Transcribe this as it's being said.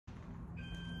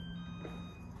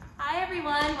Hi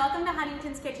everyone, welcome to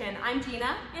Huntington's Kitchen. I'm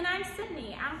Gina. And I'm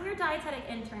Sydney, and we're dietetic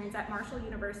interns at Marshall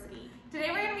University. Today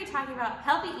we're going to be talking about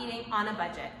healthy eating on a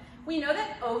budget. We know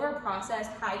that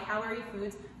over-processed, high-calorie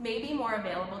foods may be more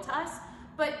available to us,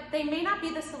 but they may not be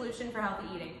the solution for healthy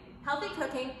eating. Healthy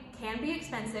cooking can be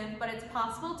expensive, but it's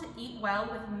possible to eat well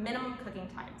with minimum cooking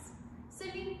times.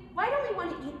 Sydney, why don't we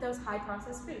want to eat those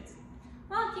high-processed foods?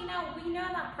 Well, we know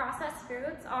that processed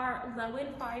foods are low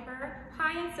in fiber,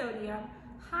 high in sodium,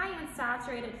 high in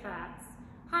saturated fats,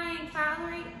 high in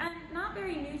calorie, and not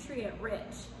very nutrient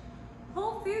rich.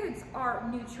 Whole foods are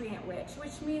nutrient rich,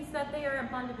 which means that they are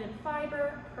abundant in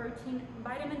fiber, protein,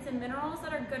 vitamins, and minerals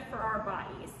that are good for our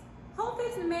bodies. Whole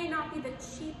foods may not be the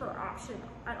cheaper option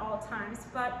at all times,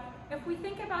 but if we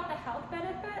think about the health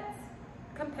benefits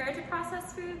compared to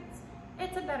processed foods,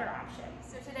 it's a better option.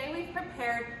 So today we've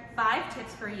prepared 5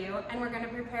 tips for you, and we're going to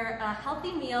prepare a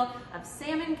healthy meal of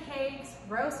salmon cakes,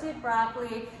 roasted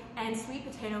broccoli, and sweet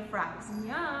potato fries.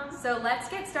 Yum! So let's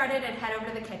get started and head over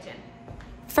to the kitchen.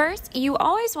 First, you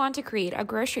always want to create a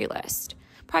grocery list.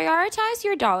 Prioritize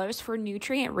your dollars for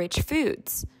nutrient-rich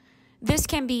foods. This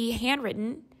can be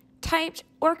handwritten, typed,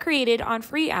 or created on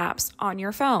free apps on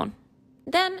your phone.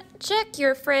 Then check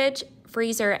your fridge,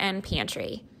 freezer, and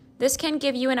pantry. This can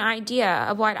give you an idea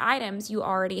of what items you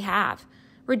already have,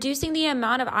 reducing the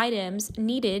amount of items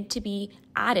needed to be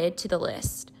added to the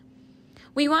list.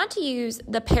 We want to use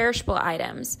the perishable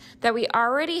items that we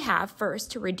already have first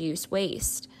to reduce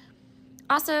waste.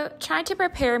 Also, try to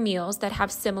prepare meals that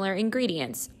have similar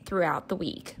ingredients throughout the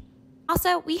week.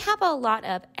 Also, we have a lot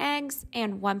of eggs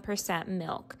and 1%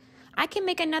 milk. I can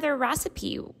make another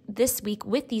recipe this week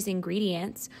with these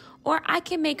ingredients, or I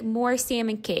can make more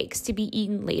salmon cakes to be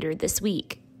eaten later this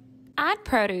week. Add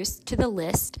produce to the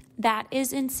list that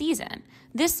is in season.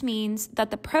 This means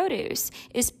that the produce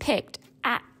is picked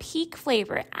at peak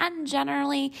flavor and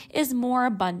generally is more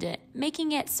abundant,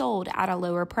 making it sold at a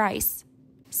lower price.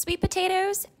 Sweet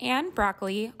potatoes and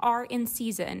broccoli are in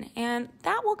season, and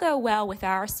that will go well with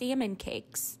our salmon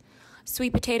cakes.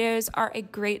 Sweet potatoes are a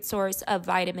great source of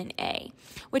vitamin A,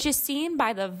 which is seen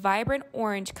by the vibrant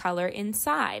orange color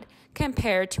inside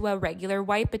compared to a regular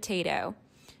white potato.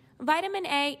 Vitamin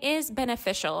A is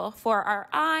beneficial for our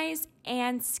eyes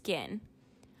and skin.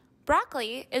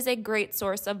 Broccoli is a great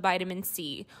source of vitamin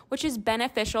C, which is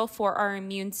beneficial for our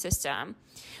immune system,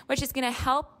 which is going to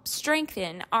help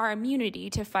strengthen our immunity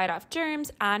to fight off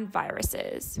germs and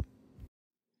viruses.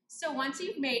 So once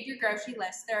you've made your grocery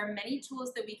list, there are many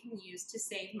tools that we can use to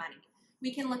save money.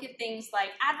 We can look at things like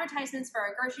advertisements for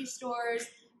our grocery stores,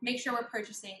 make sure we're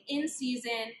purchasing in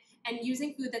season, and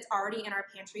using food that's already in our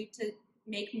pantry to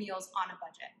make meals on a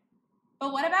budget.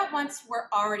 But what about once we're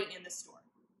already in the store?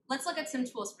 Let's look at some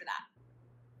tools for that.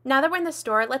 Now that we're in the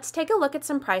store, let's take a look at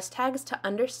some price tags to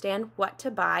understand what to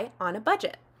buy on a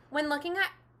budget. When looking at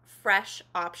fresh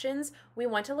options, we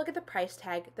want to look at the price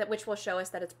tag which will show us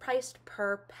that it's priced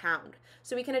per pound,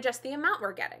 so we can adjust the amount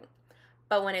we're getting.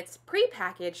 But when it's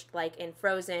pre-packaged, like in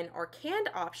frozen or canned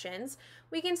options,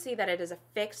 we can see that it is a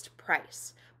fixed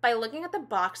price. By looking at the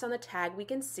box on the tag, we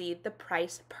can see the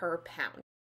price per pound.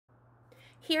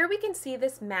 Here we can see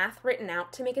this math written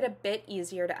out to make it a bit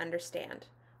easier to understand.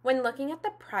 When looking at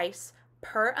the price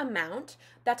per amount,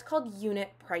 that's called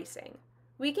unit pricing.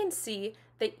 We can see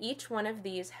that each one of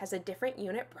these has a different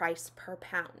unit price per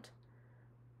pound.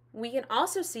 We can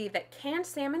also see that canned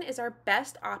salmon is our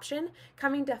best option,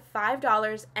 coming to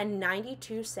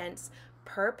 $5.92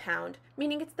 per pound,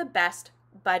 meaning it's the best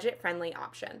budget-friendly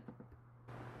option.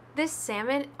 This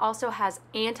salmon also has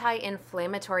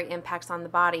anti-inflammatory impacts on the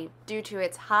body due to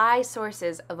its high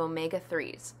sources of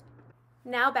omega-3s.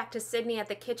 Now back to Sydney at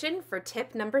the kitchen for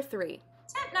tip number 3.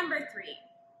 Tip number 3,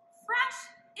 fresh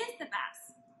is the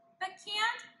best. But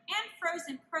canned and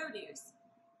frozen produce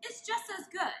is just as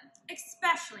good,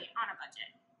 especially on a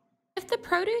budget. If the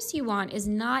produce you want is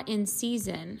not in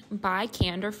season, buy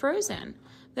canned or frozen.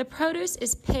 The produce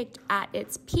is picked at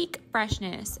its peak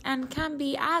freshness and can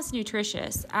be as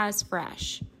nutritious as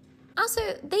fresh.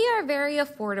 Also, they are very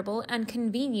affordable and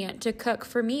convenient to cook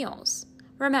for meals.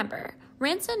 Remember,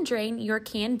 rinse and drain your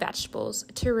canned vegetables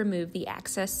to remove the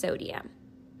excess sodium.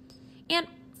 And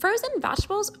frozen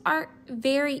vegetables are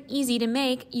very easy to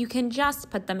make. You can just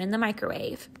put them in the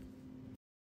microwave.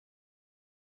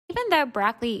 Even though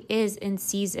broccoli is in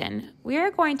season, we are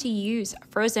going to use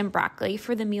frozen broccoli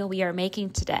for the meal we are making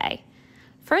today.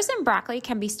 Frozen broccoli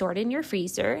can be stored in your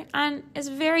freezer and is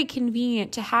very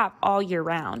convenient to have all year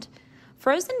round.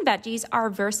 Frozen veggies are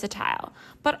versatile,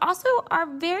 but also are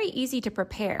very easy to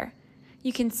prepare.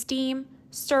 You can steam,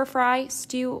 stir fry,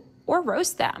 stew, or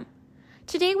roast them.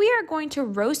 Today we are going to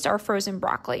roast our frozen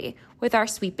broccoli with our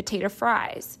sweet potato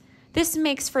fries. This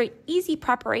makes for easy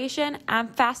preparation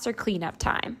and faster cleanup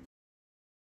time.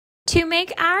 To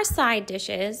make our side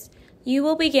dishes, you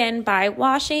will begin by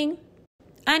washing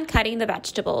and cutting the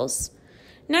vegetables.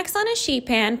 Next, on a sheet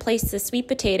pan, place the sweet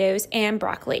potatoes and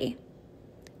broccoli.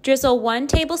 Drizzle 1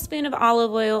 tablespoon of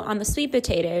olive oil on the sweet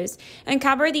potatoes and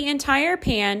cover the entire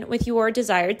pan with your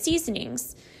desired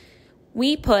seasonings.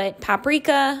 We put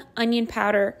paprika, onion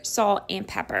powder, salt, and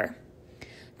pepper.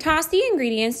 Toss the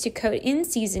ingredients to coat in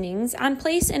seasonings and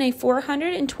place in a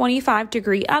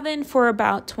 425-degree oven for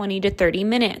about 20 to 30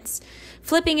 minutes,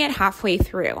 flipping it halfway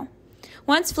through.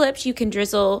 Once flipped, you can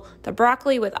drizzle the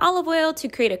broccoli with olive oil to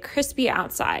create a crispy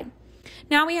outside.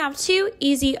 Now we have 2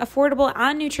 easy, affordable,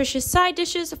 and nutritious side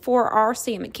dishes for our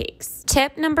salmon cakes.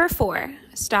 Tip number 4,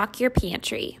 stock your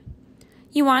pantry.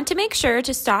 You want to make sure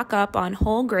to stock up on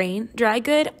whole grain, dry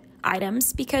good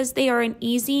items because they are an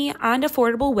easy and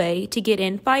affordable way to get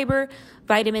in fiber,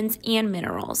 vitamins, and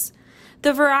minerals.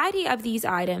 The variety of these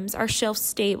items are shelf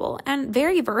stable and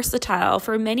very versatile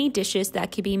for many dishes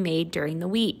that can be made during the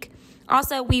week.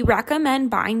 Also, we recommend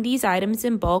buying these items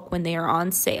in bulk when they are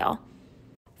on sale.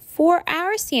 For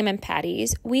our salmon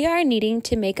patties, we are needing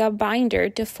to make a binder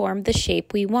to form the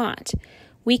shape we want.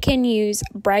 We can use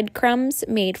breadcrumbs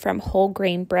made from whole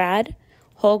grain bread,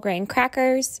 whole grain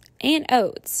crackers, and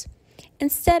oats,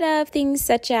 instead of things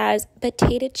such as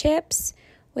potato chips,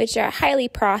 which are highly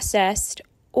processed,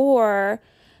 or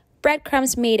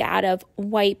breadcrumbs made out of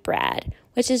white bread,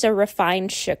 which is a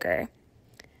refined sugar.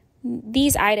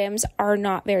 These items are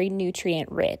not very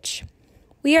nutrient rich.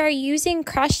 We are using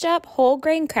crushed up whole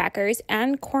grain crackers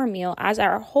and cornmeal as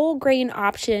our whole grain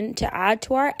option to add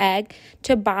to our egg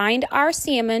to bind our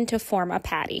salmon to form a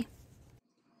patty.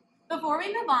 Before we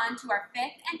move on to our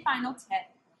 5th and final tip,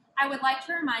 I would like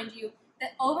to remind you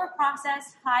that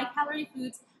over-processed, high-calorie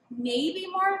foods may be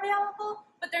more available,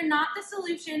 but they're not the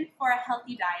solution for a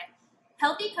healthy diet.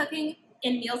 Healthy cooking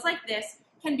in meals like this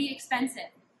can be expensive,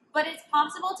 but it's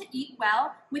possible to eat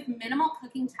well with minimal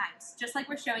cooking times, just like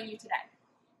we're showing you today.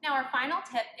 Now, our final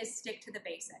tip is stick to the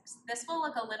basics. This will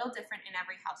look a little different in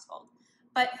every household.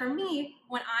 But for me,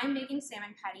 when I'm making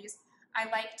salmon patties, I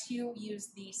like to use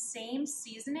the same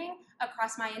seasoning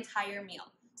across my entire meal.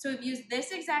 So we've used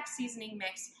this exact seasoning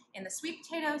mix in the sweet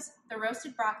potatoes, the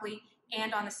roasted broccoli,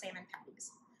 and on the salmon patties.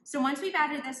 So once we've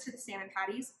added this to the salmon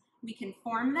patties, we can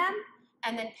form them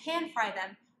and then pan fry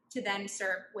them to then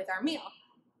serve with our meal.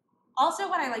 Also,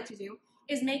 what I like to do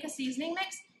is make a seasoning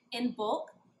mix in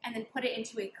bulk and then put it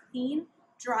into a clean,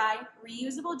 dry,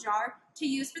 reusable jar to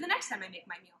use for the next time I make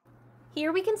my meal.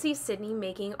 Here we can see Sydney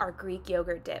making our Greek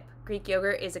yogurt dip. Greek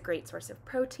yogurt is a great source of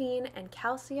protein and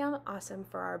calcium, awesome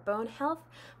for our bone health,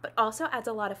 but also adds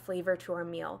a lot of flavor to our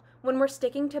meal. When we're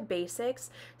sticking to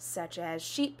basics, such as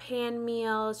sheet pan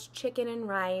meals, chicken and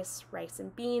rice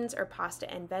and beans, or pasta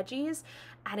and veggies,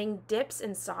 adding dips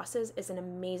and sauces is an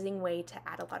amazing way to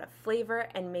add a lot of flavor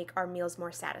and make our meals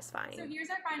more satisfying. So here's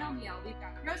our final meal. We've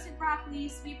got roasted broccoli,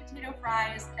 sweet potato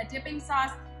fries, a dipping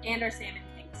sauce, and our salmon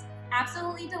cakes.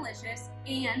 Absolutely delicious,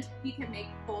 and we can make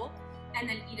bulk and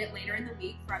then eat it later in the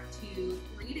week for up to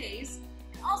 3 days.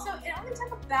 And also, it only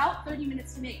took about 30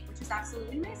 minutes to make, which is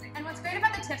absolutely amazing. And what's great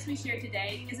about the tips we shared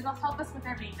today is it'll help us with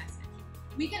our main message.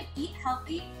 We can eat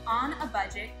healthy on a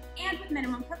budget and with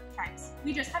minimum cook times.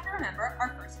 We just have to remember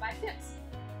our first 5 tips.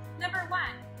 Number 1,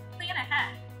 plan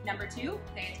ahead. Number 2,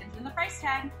 pay attention to the price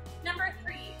tag. Number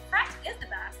 3, fresh is the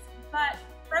best, but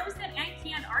frozen and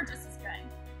canned are just as good.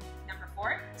 Number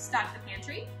 4, stock the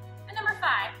pantry. And number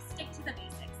 5, stick to the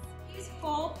basics. Use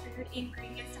whole food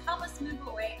ingredients to help us move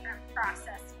away from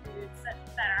processed foods that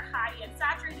are high in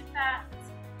saturated fats,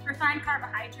 refined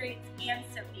carbohydrates, and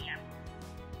sodium.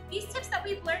 These tips that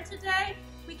we've learned today,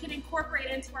 we can incorporate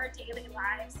into our daily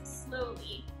lives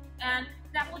slowly, and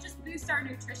that will just boost our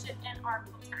nutrition and our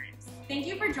meal times. Thank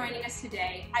you for joining us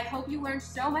today. I hope you learned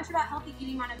so much about healthy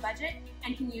eating on a budget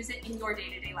and can use it in your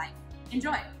day-to-day life.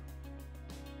 Enjoy!